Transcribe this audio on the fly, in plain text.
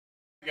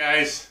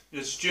Guys,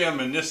 it's Jim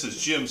and this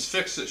is Jim's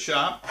Fix-It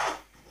Shop,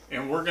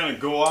 and we're going to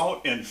go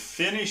out and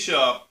finish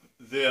up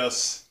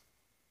this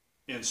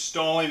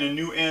installing a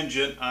new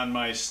engine on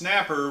my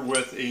snapper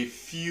with a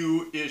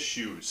few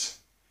issues.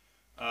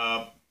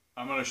 I'm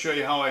going to show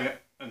you how I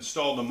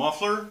installed the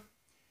muffler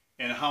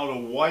and how to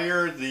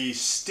wire the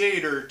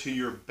stator to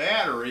your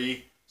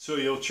battery so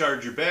you'll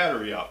charge your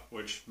battery up,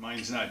 which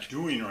mine's not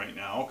doing right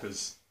now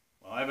because,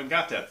 well, I haven't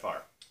got that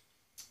far.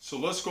 So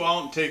let's go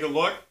out and take a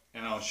look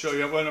and I'll show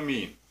you what I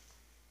mean.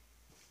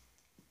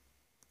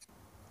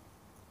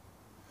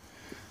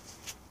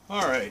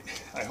 Alright,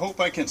 I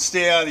hope I can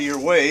stay out of your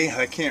way.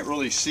 I can't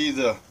really see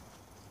the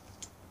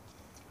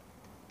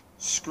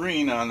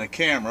screen on the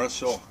camera,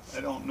 so I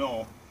don't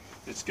know.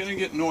 It's going to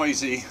get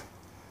noisy,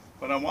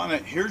 but I want to,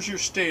 here's your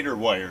stator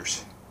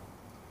wires.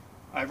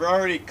 I've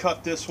already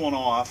cut this one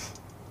off,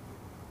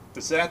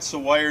 because that's the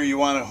wire you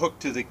want to hook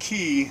to the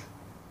key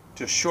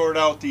to short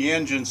out the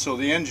engine so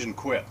the engine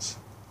quits.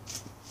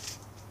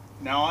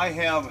 Now I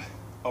have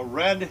a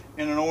red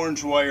and an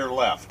orange wire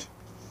left.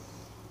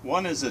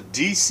 One is a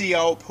DC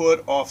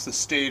output off the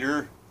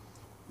stator,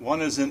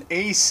 one is an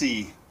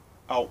AC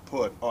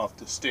output off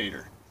the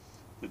stator.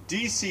 The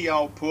DC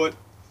output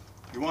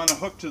you want to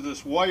hook to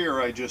this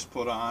wire I just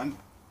put on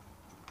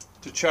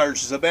to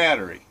charge the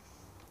battery.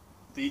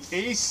 The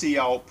AC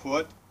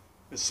output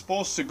is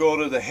supposed to go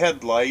to the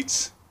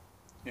headlights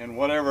and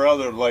whatever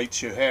other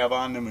lights you have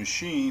on the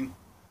machine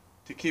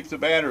to keep the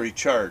battery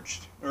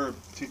charged, or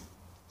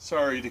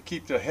to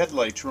keep the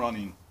headlights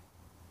running.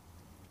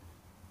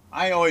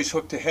 I always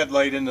hook the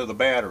headlight into the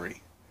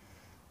battery,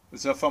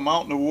 because if I'm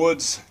out in the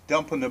woods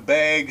dumping the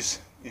bags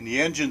and the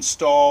engine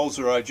stalls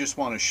or I just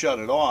want to shut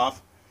it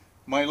off,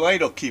 my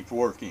light will keep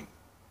working.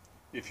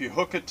 If you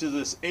hook it to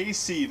this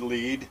AC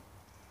lead,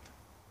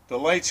 the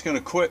light's going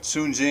to quit as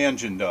soon as the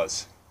engine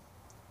does.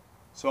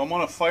 So I'm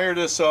going to fire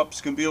this up.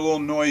 It's going to be a little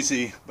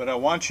noisy, but I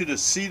want you to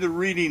see the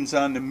readings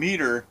on the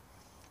meter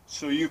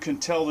so you can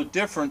tell the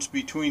difference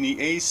between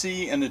the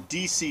AC and the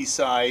DC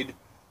side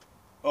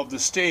of the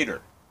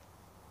stator.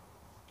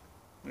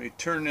 Let me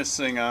turn this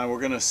thing on. We're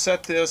going to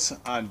set this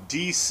on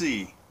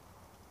DC.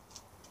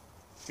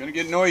 It's going to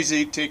get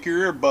noisy. Take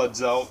your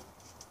earbuds out.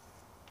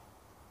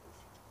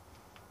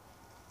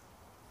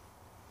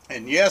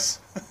 And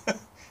yes,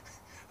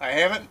 I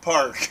haven't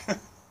parked. Okay,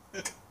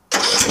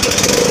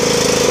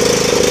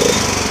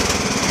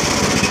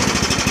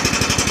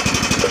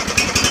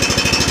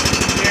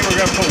 we're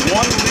going to put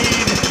one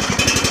lead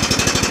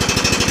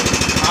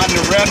on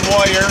the red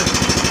wire,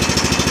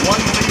 one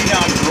lead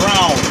on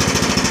ground.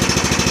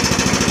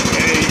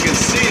 You can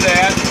see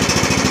that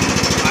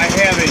I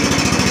have a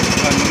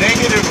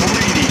negative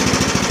reading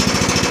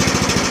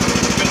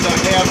because I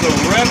have the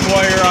red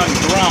wire on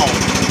ground.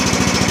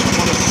 I'm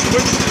going to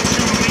switch the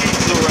two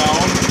leads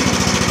around.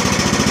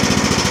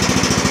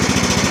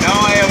 Now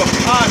I have a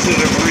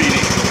positive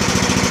reading.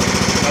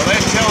 Now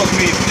that tells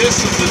me this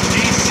is a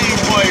DC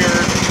wire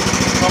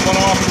coming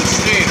off the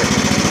stator.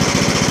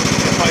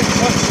 If I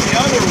touch the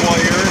other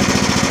wire,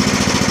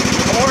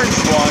 the orange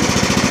one,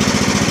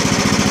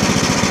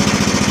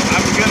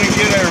 I'm going to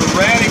get an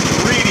erratic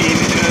reading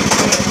and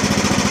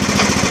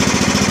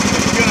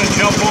it's going to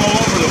jump all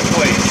over the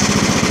place.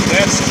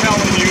 That's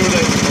telling you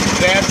that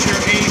that's your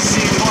AC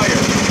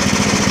wire.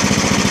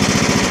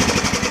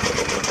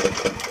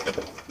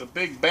 The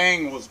big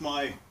bang was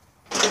my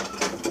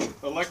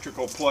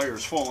electrical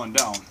pliers falling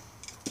down.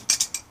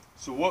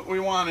 So what we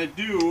want to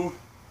do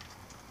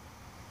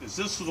is,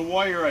 this is the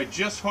wire I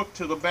just hooked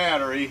to the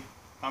battery.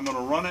 I'm going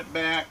to run it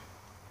back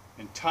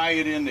and tie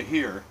it into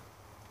here.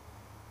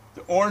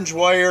 The orange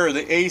wire, or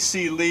the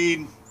AC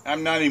lead,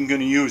 I'm not even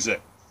going to use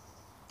it.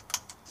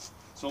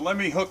 So let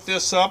me hook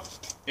this up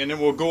and then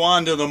we'll go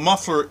on to the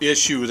muffler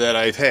issue that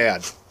I've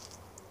had.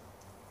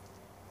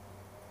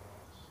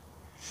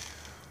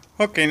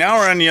 Okay, now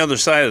we're on the other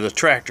side of the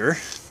tractor.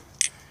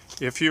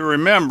 If you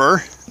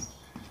remember,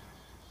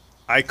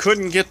 I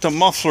couldn't get the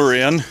muffler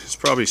in, it's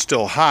probably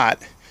still hot,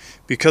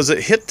 because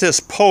it hit this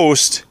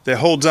post that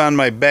holds on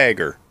my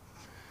bagger.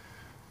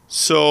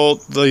 So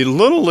the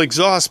little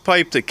exhaust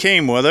pipe that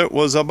came with it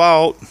was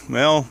about,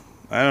 well,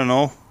 I don't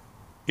know,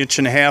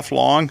 1.5 inches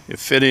long. It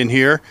fit in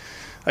here.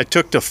 I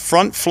took the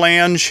front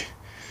flange,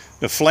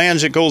 the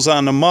flange that goes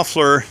on the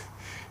muffler,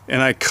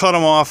 and I cut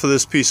them off of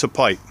this piece of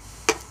pipe.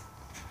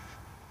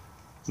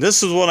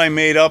 This is what I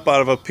made up out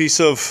of a piece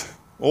of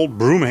old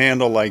broom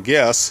handle, I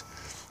guess.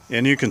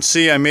 And you can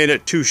see I made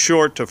it too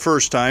short the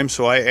first time,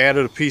 so I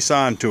added a piece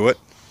onto it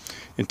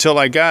until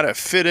I got it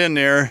fit in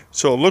there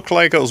so it looked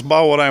like it was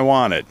about what I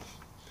wanted.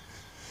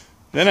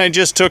 Then I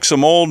just took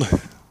some old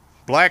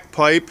black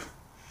pipe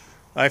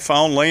I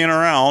found laying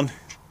around,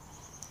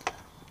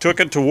 took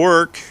it to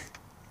work,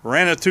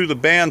 ran it through the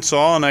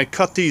bandsaw, and I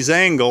cut these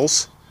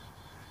angles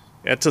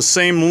at the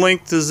same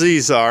length as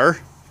these are.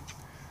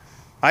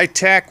 I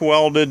tack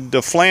welded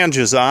the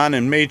flanges on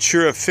and made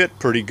sure it fit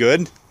pretty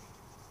good.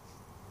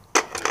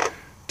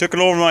 Took it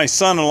over to my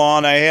son-in-law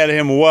and I had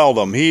him weld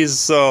them.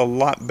 He's a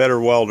lot better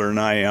welder than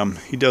I am.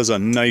 He does a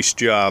nice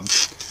job.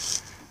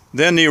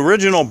 Then the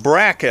original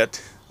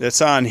bracket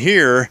that's on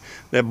here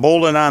that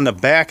bolted on the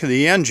back of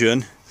the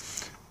engine,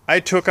 I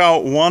took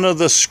out one of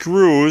the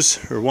screws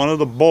or one of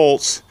the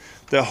bolts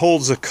that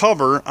holds the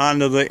cover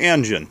onto the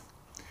engine.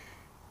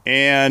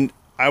 And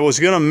I was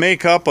going to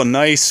make up a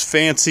nice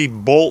fancy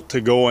bolt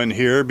to go in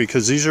here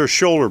because these are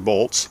shoulder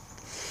bolts.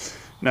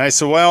 And I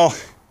said, well,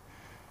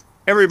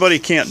 everybody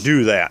can't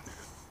do that.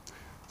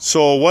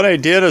 So what I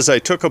did is I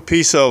took a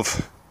piece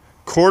of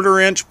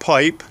 1/4-inch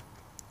pipe,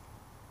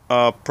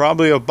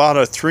 probably about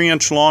a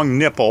 3-inch long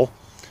nipple.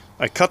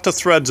 I cut the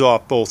threads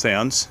off both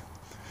ends.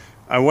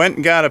 I went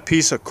and got a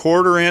piece of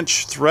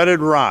 1/4-inch threaded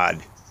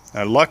rod.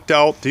 I lucked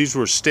out, these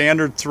were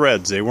standard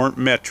threads, they weren't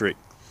metric.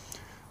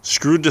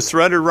 Screwed the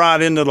threaded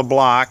rod into the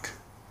block.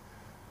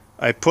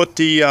 I put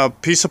the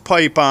piece of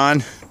pipe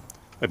on,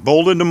 I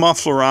bolted the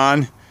muffler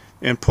on,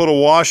 and put a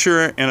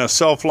washer and a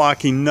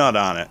self-locking nut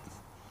on it.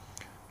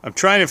 I'm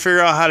trying to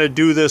figure out how to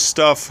do this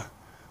stuff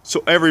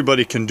so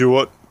everybody can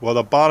do it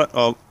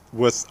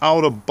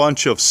without a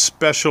bunch of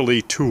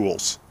specialty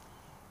tools.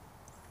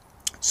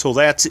 So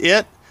that's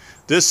it.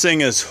 This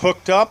thing is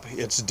hooked up,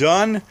 it's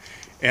done,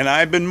 and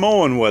I've been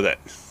mowing with it.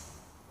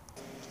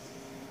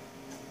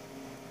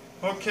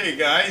 Okay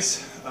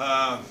guys,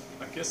 I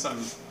guess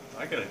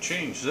I gotta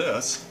change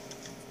this.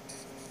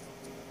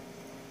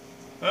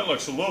 That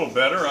looks a little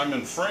better. I'm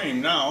in frame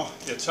now.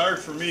 It's hard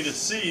for me to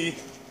see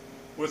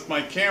with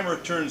my camera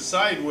turned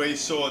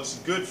sideways, so it's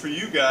good for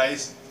you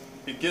guys.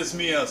 It gives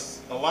me a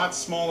lot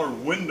smaller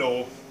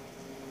window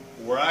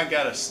where I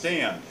gotta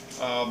stand.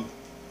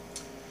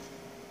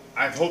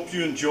 I hope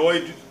you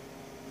enjoyed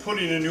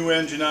putting a new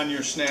engine on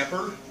your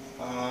snapper.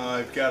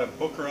 I've got a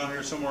book around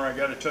here somewhere. I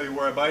got to tell you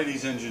where I buy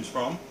these engines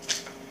from.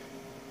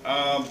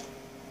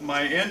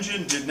 My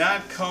engine did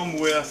not come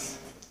with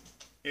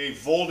a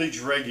voltage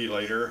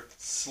regulator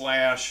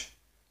slash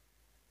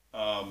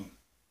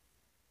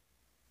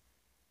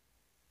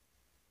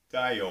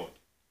diode.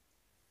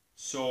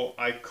 So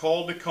I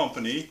called the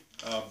company,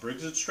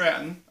 Briggs &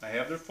 Stratton. I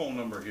have their phone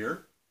number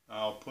here.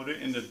 I'll put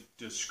it in the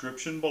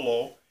description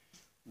below.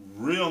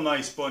 Real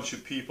nice bunch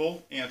of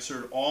people,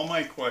 answered all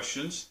my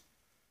questions.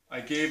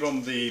 I gave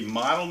them the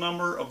model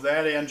number of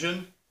that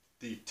engine,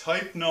 the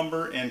type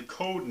number and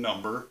code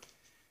number,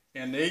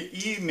 and they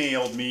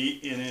emailed me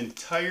an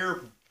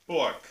entire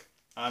book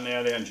on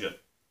that engine.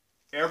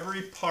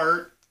 Every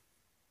part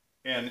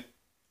and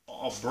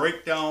a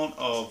breakdown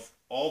of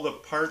all the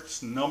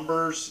parts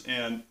numbers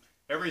and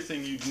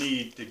everything you'd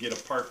need to get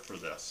a part for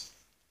this.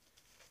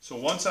 So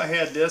once I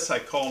had this, I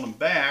called them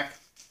back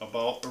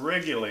about a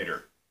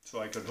regulator so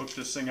I could hook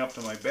this thing up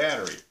to my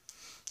battery.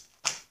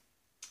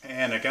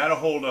 And I got a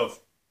hold of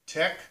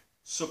tech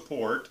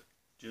support.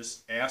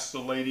 Just ask the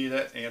lady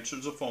that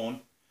answers the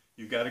phone.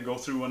 You got to go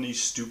through one of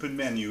these stupid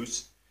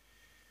menus.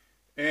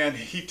 And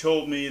he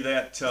told me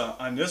that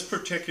on this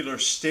particular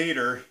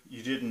stator,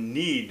 you didn't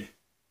need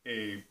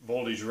a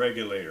voltage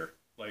regulator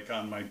like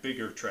on my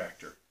bigger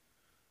tractor.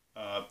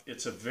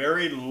 It's a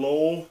very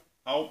low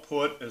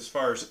output as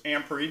far as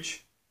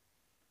amperage,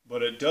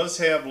 but it does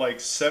have like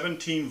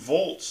 17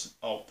 volts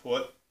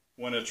output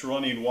when it's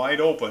running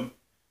wide open.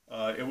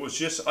 It was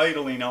just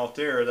idling out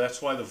there.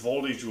 That's why the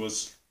voltage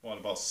was, what,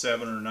 about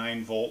 7 or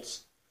 9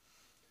 volts.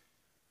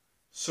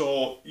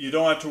 So you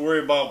don't have to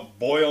worry about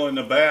boiling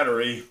the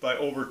battery by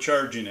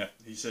overcharging it.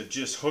 He said,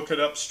 just hook it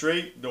up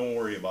straight, don't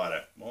worry about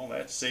it. Well,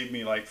 that saved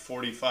me like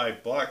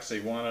 45 bucks. They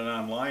wanted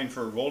online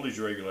for a voltage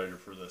regulator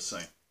for this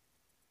thing.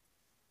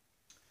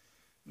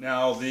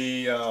 Now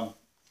the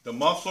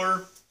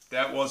muffler,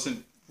 that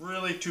wasn't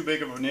really too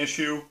big of an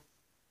issue.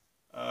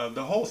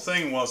 The whole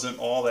thing wasn't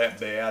all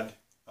that bad.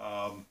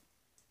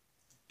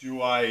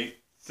 Do I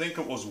think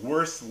it was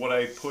worth what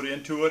I put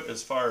into it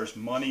as far as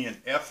money and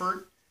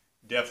effort?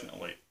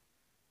 Definitely.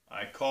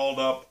 I called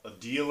up a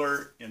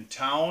dealer in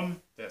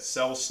town that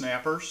sells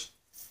snappers,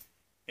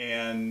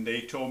 and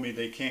they told me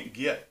they can't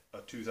get a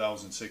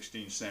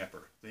 2016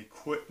 snapper. They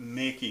quit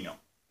making them.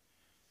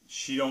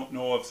 She don't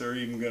know if they're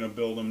even going to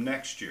build them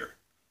next year.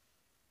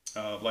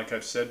 Like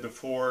I've said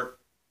before,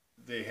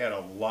 they had a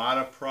lot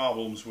of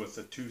problems with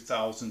the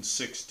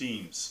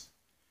 2016s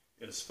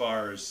as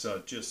far as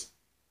just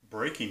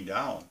breaking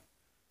down.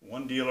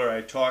 One dealer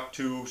I talked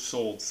to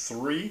sold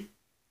 3.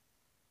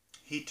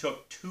 He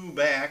took 2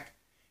 back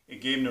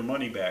and gave them their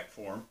money back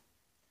for them,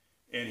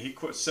 and he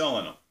quit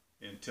selling them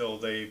until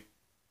they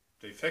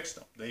fixed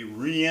them. They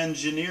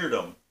re-engineered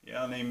them.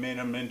 Yeah, and they made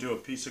them into a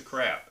piece of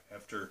crap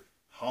after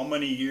how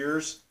many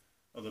years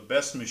of the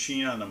best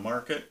machine on the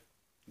market.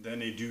 Then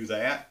they do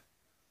that.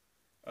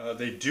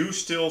 They do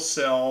still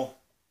sell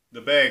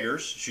the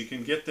baggers. She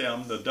can get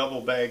them. The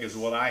double bag is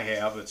what I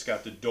have. It's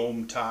got the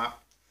dome top.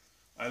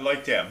 I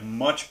like that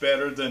much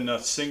better than the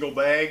single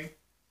bag,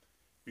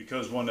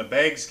 because when the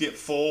bags get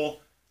full,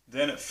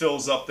 then it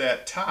fills up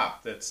that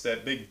top. That's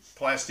that big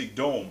plastic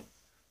dome.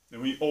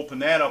 Then we open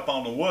that up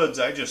on the woods,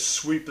 I just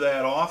sweep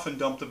that off and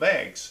dump the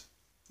bags.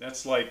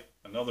 That's like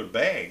another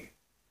bag.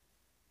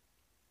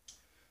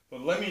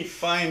 But let me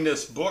find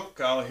this book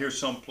out here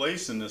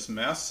someplace in this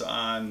mess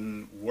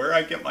on where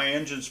I get my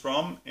engines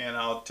from, and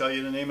I'll tell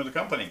you the name of the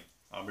company.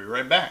 I'll be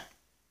right back.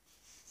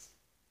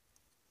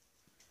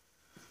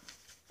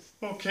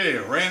 Okay,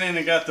 ran in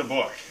and got the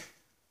book.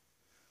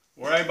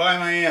 Where I buy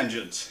my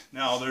engines.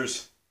 Now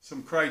there's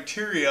some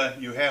criteria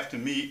you have to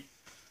meet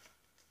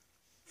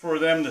for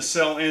them to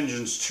sell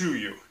engines to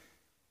you.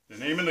 The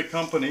name of the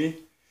company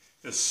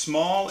is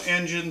Small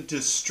Engine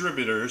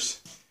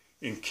Distributors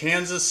in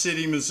Kansas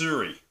City,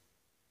 Missouri.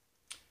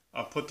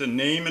 I'll put the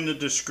name in the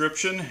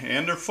description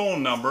and their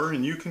phone number,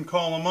 and you can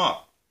call them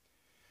up.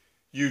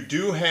 You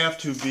do have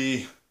to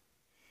be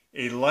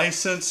a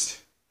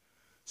licensed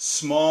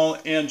small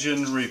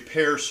engine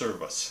repair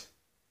service.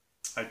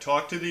 I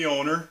talked to the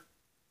owner,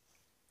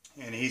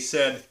 and he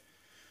said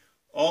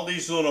all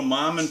these little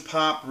mom and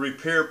pop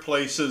repair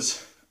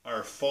places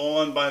are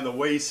falling by the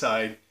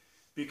wayside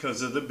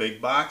because of the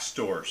big box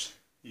stores.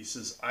 He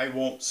says, I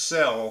won't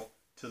sell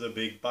to the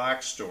big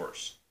box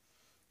stores.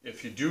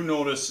 If you do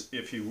notice,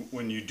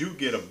 when you do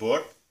get a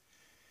book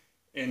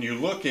and you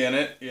look in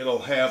it,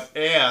 it'll have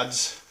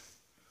ads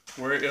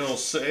where it'll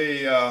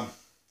say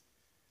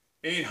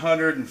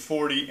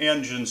 840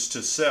 engines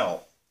to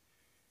sell.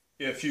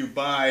 If you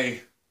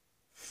buy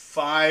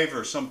 5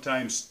 or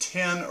sometimes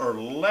 10 or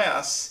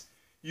less,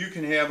 you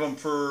can have them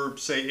for,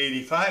 say,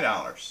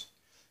 $85.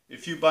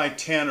 If you buy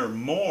 10 or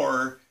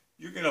more,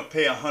 you're going to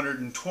pay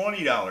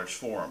 $120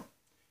 for them,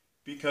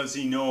 because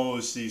he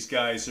knows these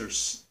guys are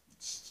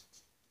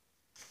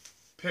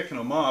picking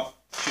them up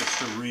just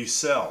to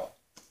resell.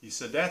 He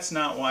said, that's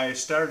not why I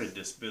started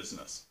this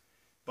business,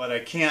 but I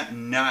can't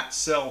not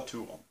sell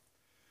to them.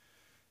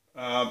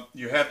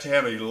 You have to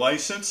have a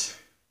license,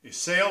 a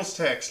sales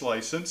tax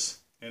license,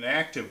 an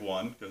active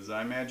one, because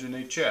I imagine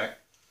they check,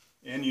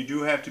 and you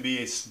do have to be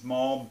a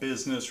small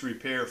business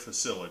repair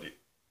facility.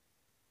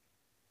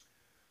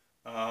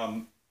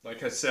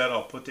 Like I said,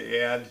 I'll put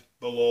the ad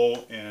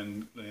below,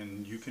 and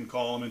you can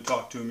call them and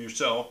talk to them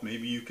yourself.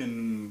 Maybe you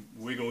can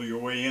wiggle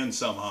your way in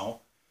somehow.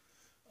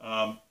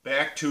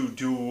 Back to,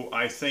 do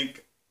I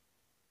think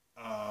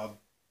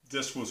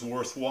this was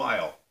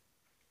worthwhile?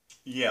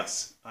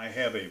 Yes, I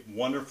have a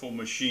wonderful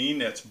machine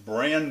that's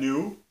brand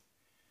new.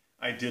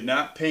 I did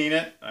not paint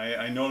it.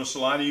 I noticed a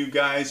lot of you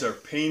guys are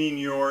painting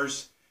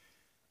yours.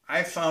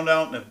 I found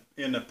out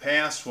in the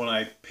past, when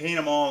I paint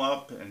them all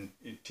up and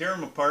tear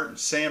them apart and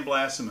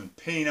sandblast them and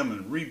paint them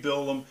and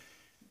rebuild them,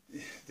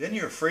 then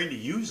you're afraid to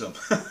use them.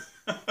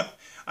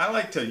 I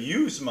like to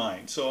use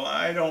mine, so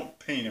I don't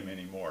paint them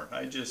anymore.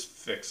 I just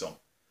fix them.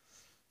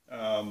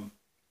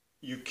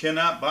 You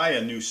cannot buy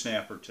a new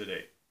snapper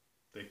today.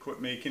 They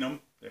quit making them.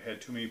 They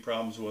had too many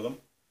problems with them.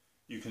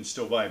 You can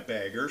still buy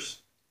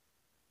baggers.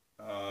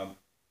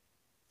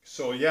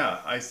 So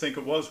yeah, I think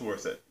it was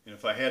worth it. And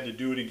if I had to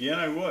do it again,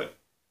 I would.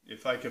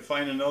 If I could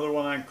find another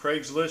one on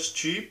Craigslist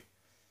cheap,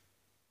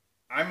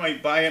 I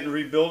might buy it and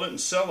rebuild it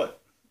and sell it.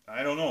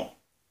 I don't know.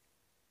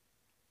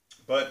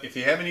 But if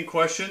you have any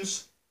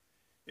questions,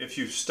 if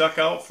you've stuck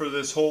out for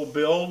this whole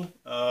build,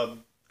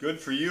 good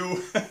for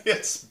you.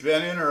 It's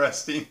been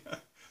interesting,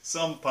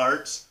 some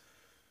parts.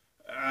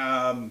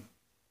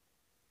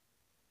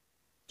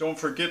 Don't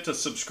forget to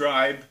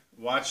subscribe.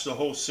 Watch the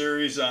whole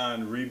series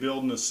on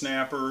rebuilding the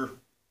snapper,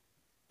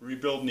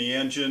 rebuilding the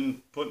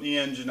engine, putting the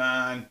engine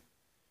on.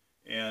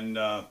 And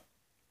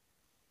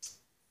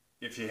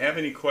if you have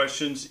any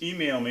questions,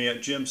 email me at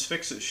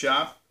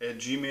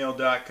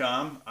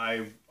jimsfixitshop@gmail.com.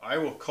 I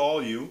will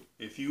call you.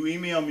 If you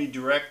email me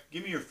direct,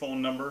 give me your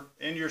phone number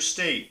and your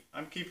state.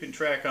 I'm keeping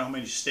track of how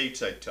many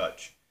states I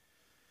touch.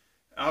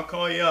 I'll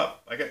call you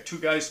up. I got 2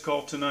 guys to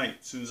call tonight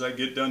as soon as I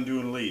get done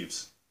doing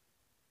leaves.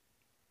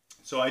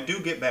 So I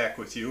do get back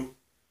with you.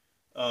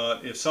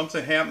 If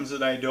something happens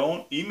that I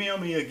don't, email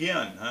me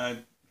again.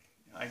 I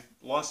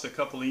lost a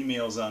couple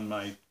emails on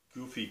my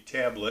goofy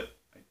tablet.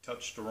 I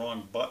touched the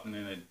wrong button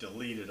and it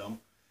deleted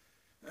them.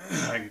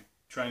 I'm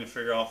trying to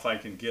figure out if I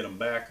can get them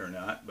back or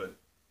not. But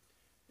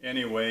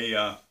anyway,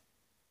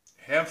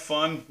 have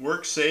fun,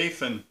 work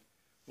safe, and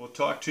we'll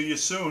talk to you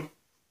soon.